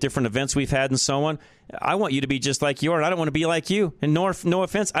personally at different events we've had and so on, I want you to be just like you are, and I don't want to be like you. And no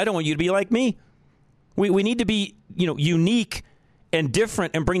offense, I don't want you to be like me. We need to be, unique and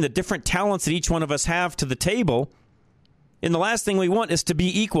different and bring the different talents that each one of us have to the table. And the last thing we want is to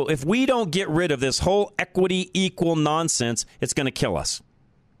be equal. If we don't get rid of this whole equity, equal nonsense, it's going to kill us.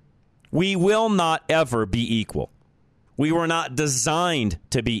 We will not ever be equal. We were not designed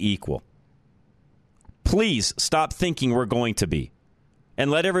to be equal. Please stop thinking we're going to be. And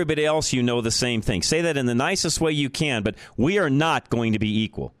let everybody else the same thing. Say that in the nicest way you can, but we are not going to be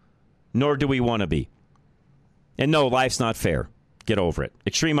equal. Nor do we want to be. And no, life's not fair. Get over it.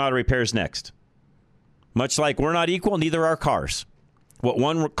 Extreme Auto Repair's next. Much like we're not equal, neither are cars. What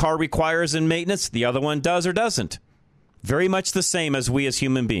one car requires in maintenance, the other one does or doesn't. Very much the same as we as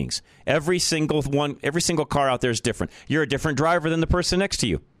human beings. Every single car out there is different. You're a different driver than the person next to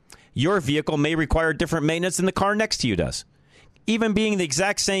you. Your vehicle may require different maintenance than the car next to you does. Even being the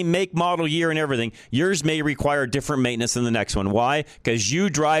exact same make, model, year, and everything, yours may require different maintenance than the next one. Why? Because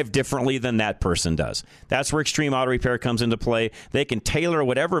you drive differently than that person does. That's where Extreme Auto Repair comes into play. They can tailor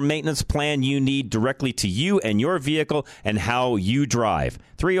whatever maintenance plan you need directly to you and your vehicle and how you drive.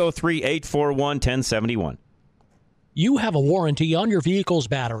 303-841-1071. You have a warranty on your vehicle's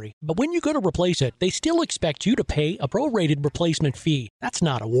battery, but when you go to replace it, they still expect you to pay a prorated replacement fee. That's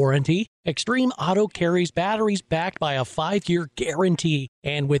not a warranty. Extreme Auto carries batteries backed by a 5-year guarantee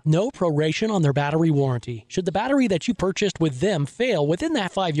and with no proration on their battery warranty. Should the battery that you purchased with them fail within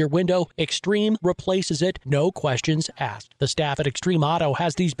that 5-year window, Extreme replaces it, no questions asked. The staff at Extreme Auto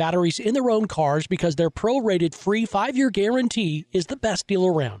has these batteries in their own cars because their prorated free 5-year guarantee is the best deal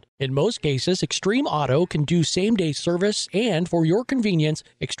around. In most cases, Extreme Auto can do same-day service, and for your convenience,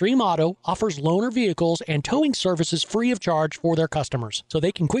 Extreme Auto offers loaner vehicles and towing services free of charge for their customers, so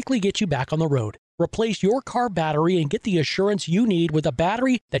they can quickly get you back on the road. Replace your car battery and get the assurance you need with a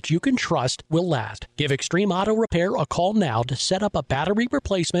battery that you can trust will last. Give Extreme Auto Repair a call now to set up a battery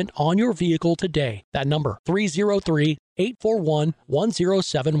replacement on your vehicle today. That number,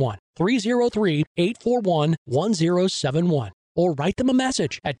 303-841-1071. 303-841-1071. Or write them a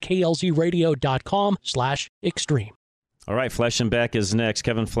message at klzradio.com/extreme. All right, Flesh and Beck is next.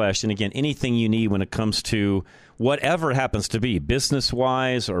 Kevin Flesh. And again, anything you need when it comes to whatever happens to be,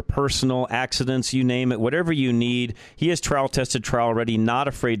 business-wise or personal, accidents, you name it, whatever you need. He is trial-tested, trial-ready, not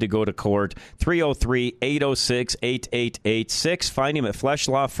afraid to go to court. 303-806-8886. Find him at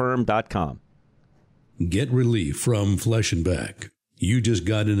fleshlawfirm.com. Get relief from Flesh and Beck. You just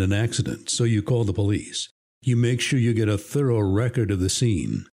got in an accident, so you call the police. You make sure you get a thorough record of the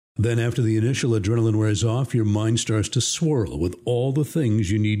scene. Then after the initial adrenaline wears off, your mind starts to swirl with all the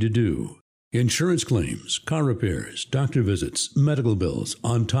things you need to do. Insurance claims, car repairs, doctor visits, medical bills,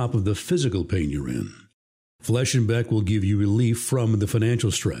 on top of the physical pain you're in. Flesh and Beck will give you relief from the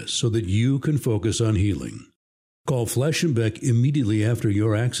financial stress so that you can focus on healing. Call Flesh and Beck immediately after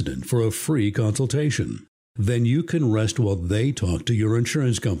your accident for a free consultation. Then you can rest while they talk to your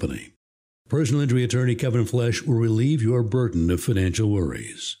insurance company. Personal injury attorney Kevin Flesh will relieve your burden of financial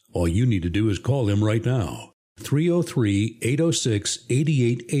worries. All you need to do is call him right now.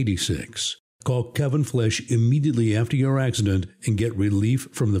 303-806-8886. Call Kevin Flesh immediately after your accident and get relief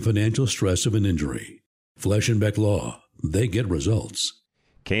from the financial stress of an injury. Flesh and Beck Law. They get results.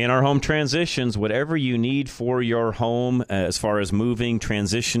 K&R Home Transitions, whatever you need for your home as far as moving,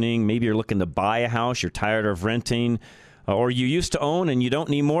 transitioning. Maybe you're looking to buy a house, you're tired of renting, or you used to own and you don't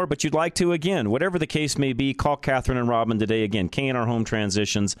need more, but you'd like to again. Whatever the case may be, call Catherine and Robin today. Again, K&R Home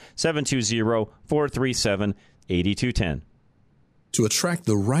Transitions, 720-437-8210. To attract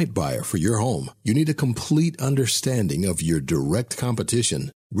the right buyer for your home, you need a complete understanding of your direct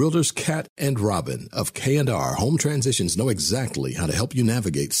competition. Realtors Kat and Robin of K&R Home Transitions know exactly how to help you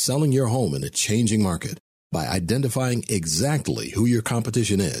navigate selling your home in a changing market. By identifying exactly who your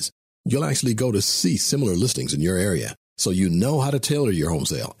competition is, you'll actually go to see similar listings in your area, so you know how to tailor your home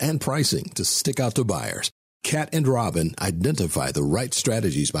sale and pricing to stick out to buyers. Kat and Robin identify the right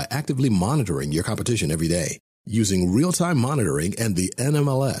strategies by actively monitoring your competition every day. Using real-time monitoring and the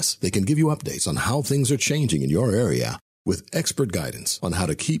NMLS, they can give you updates on how things are changing in your area with expert guidance on how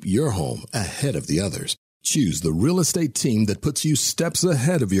to keep your home ahead of the others. Choose the real estate team that puts you steps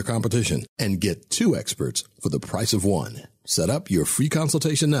ahead of your competition and get 2 experts for the price of 1. Set up your free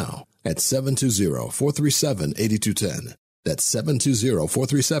consultation now at 720-437-8210. That's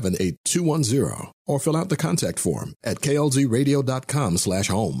 720-437-8210. Or fill out the contact form at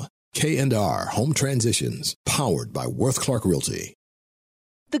klzradio.com/home. K&R Home Transitions, powered by Worth Clark Realty.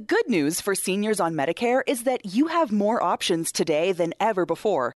 The good news for seniors on Medicare is that you have more options today than ever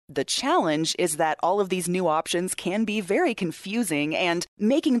before. The challenge is that all of these new options can be very confusing, and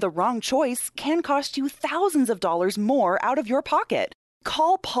making the wrong choice can cost you thousands of dollars more out of your pocket.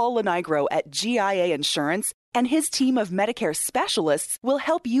 Call Paul Lenigro at GIA Insurance, and his team of Medicare specialists will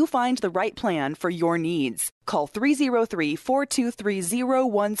help you find the right plan for your needs. Call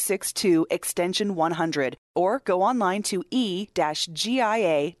 303-423-0162 extension 100 or go online to e-gia.com.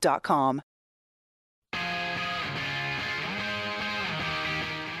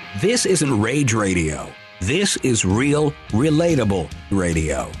 This isn't Rage Radio. This is real, relatable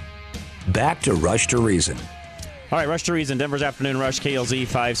radio. Back to Rush to Reason. All right, Rush to Reason, Denver's Afternoon Rush, KLZ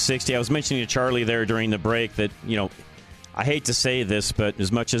 560. I was mentioning to Charlie there during the break that, I hate to say this, but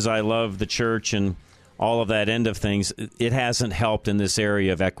as much as I love the church and all of that end of things, it hasn't helped in this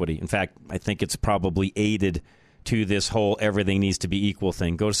area of equity. In fact, I think it's probably aided to this whole everything needs to be equal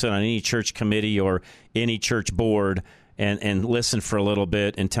thing. Go sit on any church committee or any church board and listen for a little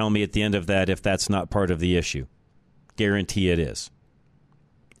bit and tell me at the end of that if that's not part of the issue. Guarantee it is.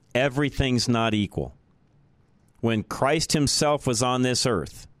 Everything's not equal. When Christ himself was on this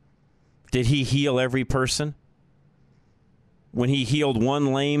earth, did he heal every person? When he healed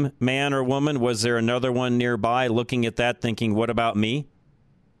one lame man or woman, was there another one nearby looking at that thinking, what about me?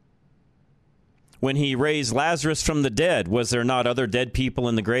 When he raised Lazarus from the dead, was there not other dead people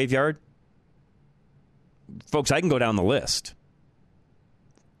in the graveyard? Folks, I can go down the list.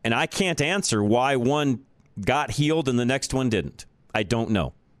 And I can't answer why one got healed and the next one didn't. I don't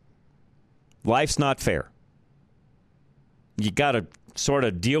know. Life's not fair. You got to sort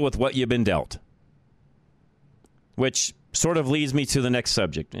of deal with what you've been dealt. Which sort of leads me to the next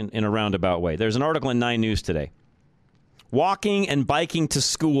subject in a roundabout way. There's an article in 9 News today. Walking and biking to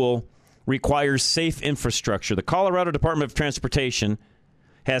school requires safe infrastructure. The Colorado Department of Transportation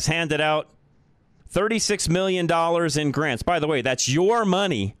has handed out $36 million in grants. By the way, that's your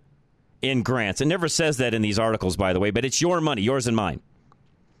money in grants. It never says that in these articles, by the way, but it's your money, yours and mine.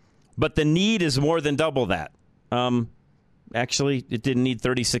 But the need is more than double that. Actually, it didn't need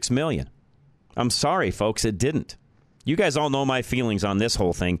 $36 million. I'm sorry, folks, it didn't. You guys all know my feelings on this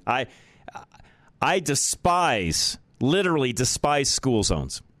whole thing. I literally despise school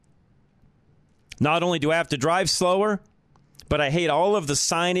zones. Not only do I have to drive slower, but I hate all of the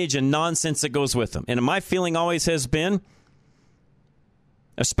signage and nonsense that goes with them. And my feeling always has been,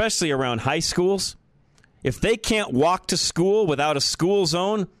 especially around high schools, if they can't walk to school without a school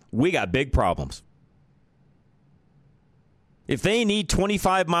zone, we got big problems. If they need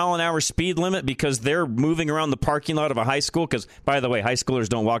 25-mile-an-hour speed limit because they're moving around the parking lot of a high school, because, by the way, high schoolers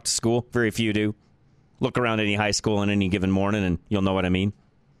don't walk to school. Very few do. Look around any high school on any given morning, and you'll know what I mean.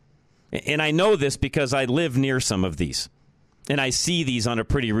 And I know this because I live near some of these, and I see these on a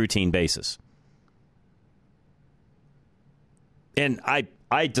pretty routine basis. And I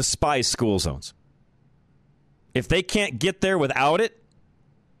despise school zones. If they can't get there without it,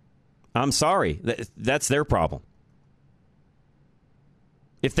 I'm sorry. That's their problem.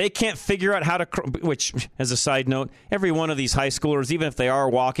 If they can't figure out how to, which, as a side note, every one of these high schoolers, even if they are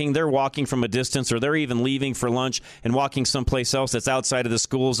walking, they're walking from a distance or they're even leaving for lunch and walking someplace else that's outside of the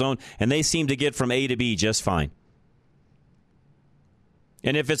school zone, and they seem to get from A to B just fine.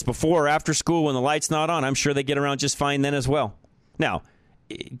 And if it's before or after school when the light's not on, I'm sure they get around just fine then as well. Now,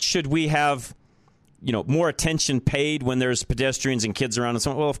 should we have, more attention paid when there's pedestrians and kids around and so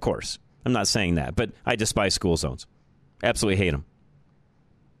on? Well, of course. I'm not saying that, but I despise school zones. Absolutely hate them.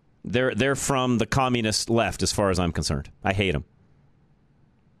 They're from the communist left as far as I'm concerned. I hate them.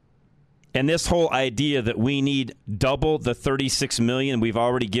 And this whole idea that we need double the $36 million we've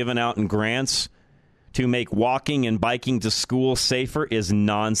already given out in grants to make walking and biking to school safer is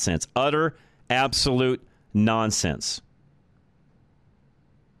nonsense. Utter, absolute nonsense.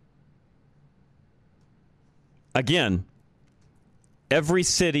 Again, every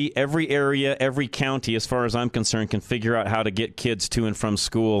city, every area, every county, as far as I'm concerned, can figure out how to get kids to and from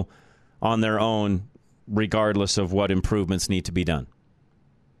school on their own, regardless of what improvements need to be done.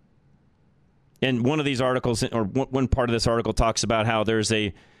 And one of these articles, or one part of this article, talks about how there's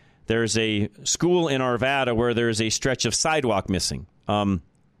a school in Arvada where there's a stretch of sidewalk missing.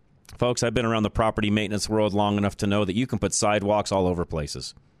 Folks, I've been around the property maintenance world long enough to know that you can put sidewalks all over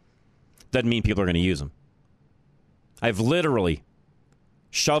places. Doesn't mean people are going to use them. I've literally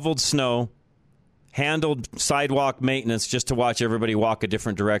shoveled snow handled sidewalk maintenance just to watch everybody walk a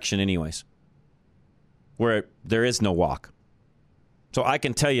different direction anyways, where there is no walk. So I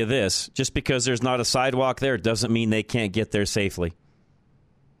can tell you this, just because there's not a sidewalk there doesn't mean they can't get there safely.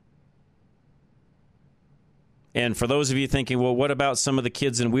 And for those of you thinking, well, what about some of the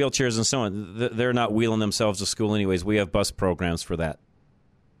kids in wheelchairs and so on? They're not wheeling themselves to school anyways. We have bus programs for that.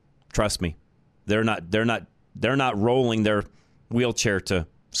 Trust me. They're not rolling their wheelchair to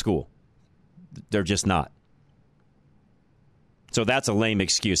school. They're just not. So that's a lame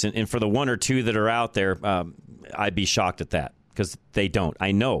excuse. And for the one or two that are out there, I'd be shocked at that because they don't.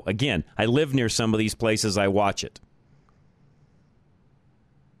 I know. Again, I live near some of these places. I watch it.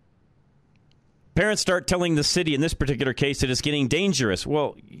 Parents start telling the city, in this particular case, that it's getting dangerous.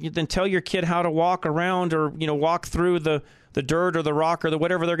 Well, you then tell your kid how to walk around or, walk through the dirt or the rock or the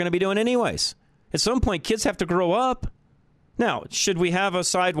whatever they're going to be doing anyways. At some point, kids have to grow up. Now, should we have a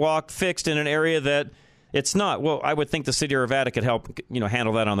sidewalk fixed in an area that it's not? Well, I would think the city of Arvada could help,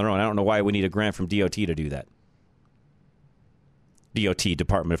 handle that on their own. I don't know why we need a grant from DOT to do that. DOT,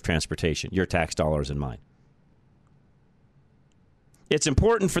 Department of Transportation, your tax dollars and mine. It's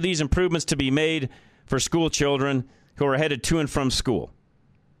important for these improvements to be made for school children who are headed to and from school.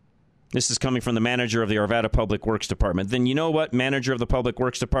 This is coming from the manager of the Arvada Public Works Department. Then you know what, manager of the Public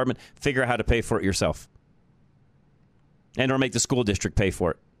Works Department, figure out how to pay for it yourself. And or make the school district pay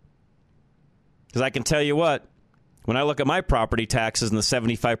for it. Because I can tell you what, when I look at my property taxes and the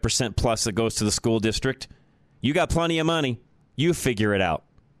 75% plus that goes to the school district, you got plenty of money. You figure it out.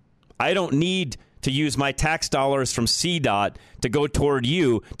 I don't need to use my tax dollars from CDOT to go toward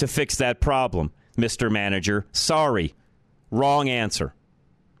you to fix that problem, Mr. Manager. Sorry. Wrong answer.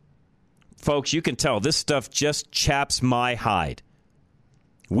 Folks, you can tell this stuff just chaps my hide.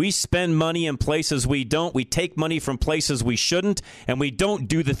 We spend money in places we don't. We take money from places we shouldn't, and we don't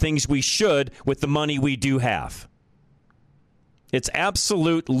do the things we should with the money we do have. It's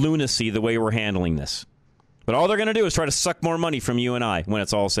absolute lunacy the way we're handling this. But all they're going to do is try to suck more money from you and I when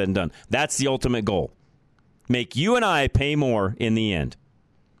it's all said and done. That's the ultimate goal. Make you and I pay more in the end.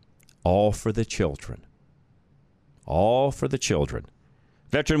 All for the children. All for the children.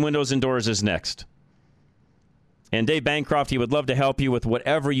 Veteran Windows and Doors is next. And Dave Bancroft, he would love to help you with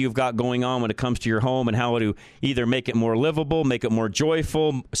whatever you've got going on when it comes to your home and how to either make it more livable, make it more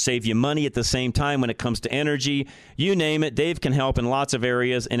joyful, save you money at the same time when it comes to energy. You name it, Dave can help in lots of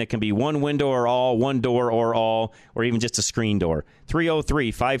areas, and it can be one window or all, one door or all, or even just a screen door.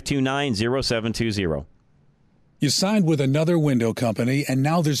 303-529-0720. You signed with another window company, and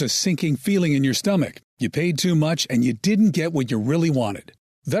now there's a sinking feeling in your stomach. You paid too much, and you didn't get what you really wanted.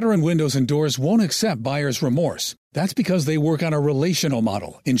 Veteran Windows and Doors won't accept buyer's remorse. That's because they work on a relational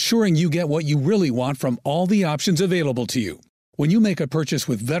model, ensuring you get what you really want from all the options available to you. When you make a purchase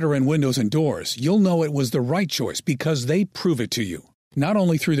with Veteran Windows and Doors, you'll know it was the right choice because they prove it to you. Not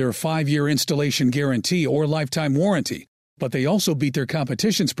only through their 5-year installation guarantee or lifetime warranty, but they also beat their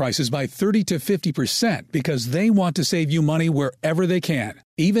competition's prices by 30 to 50% because they want to save you money wherever they can,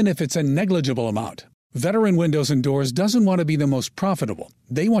 even if it's a negligible amount. Veteran Windows and Doors doesn't want to be the most profitable.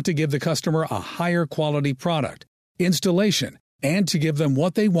 They want to give the customer a higher quality product, installation, and to give them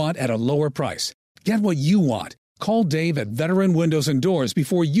what they want at a lower price. Get what you want. Call Dave at Veteran Windows and Doors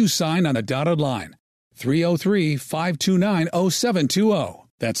before you sign on a dotted line. 303-529-0720.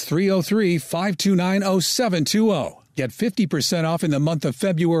 That's 303-529-0720. Get 50% off in the month of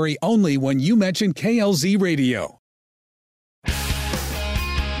February only when you mention KLZ Radio.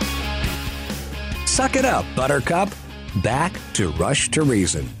 Suck it up, Buttercup. Back to Rush to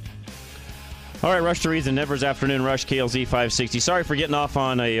Reason. All right, Rush to Reason, Nevers Afternoon Rush, KLZ 560. Sorry for getting off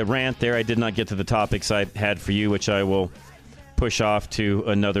on a rant there. I did not get to the topics I had for you, which I will push off to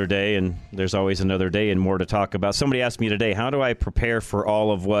another day, and there's always another day and more to talk about. Somebody asked me today, how do I prepare for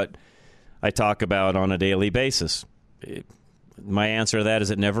all of what I talk about on a daily basis? My answer to that is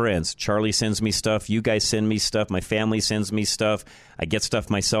it never ends. Charlie sends me stuff. You guys send me stuff. My family sends me stuff. I get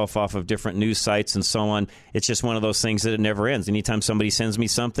stuff myself off of different news sites and so on. It's just one of those things that it never ends. Anytime somebody sends me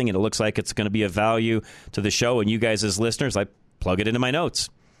something and it looks like it's going to be of value to the show and you guys as listeners, I plug it into my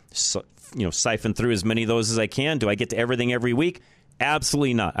notes. So, siphon through as many of those as I can. Do I get to everything every week?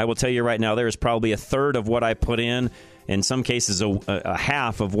 Absolutely not. I will tell you right now, there is probably a third of what I put in some cases a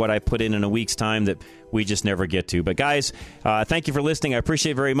half of what I put in a week's time that we just never get to. But guys, thank you for listening. I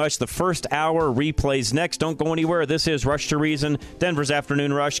appreciate it very much. The first hour replays next. Don't go anywhere. This is Rush to Reason, Denver's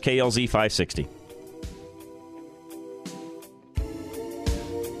Afternoon Rush, KLZ 560.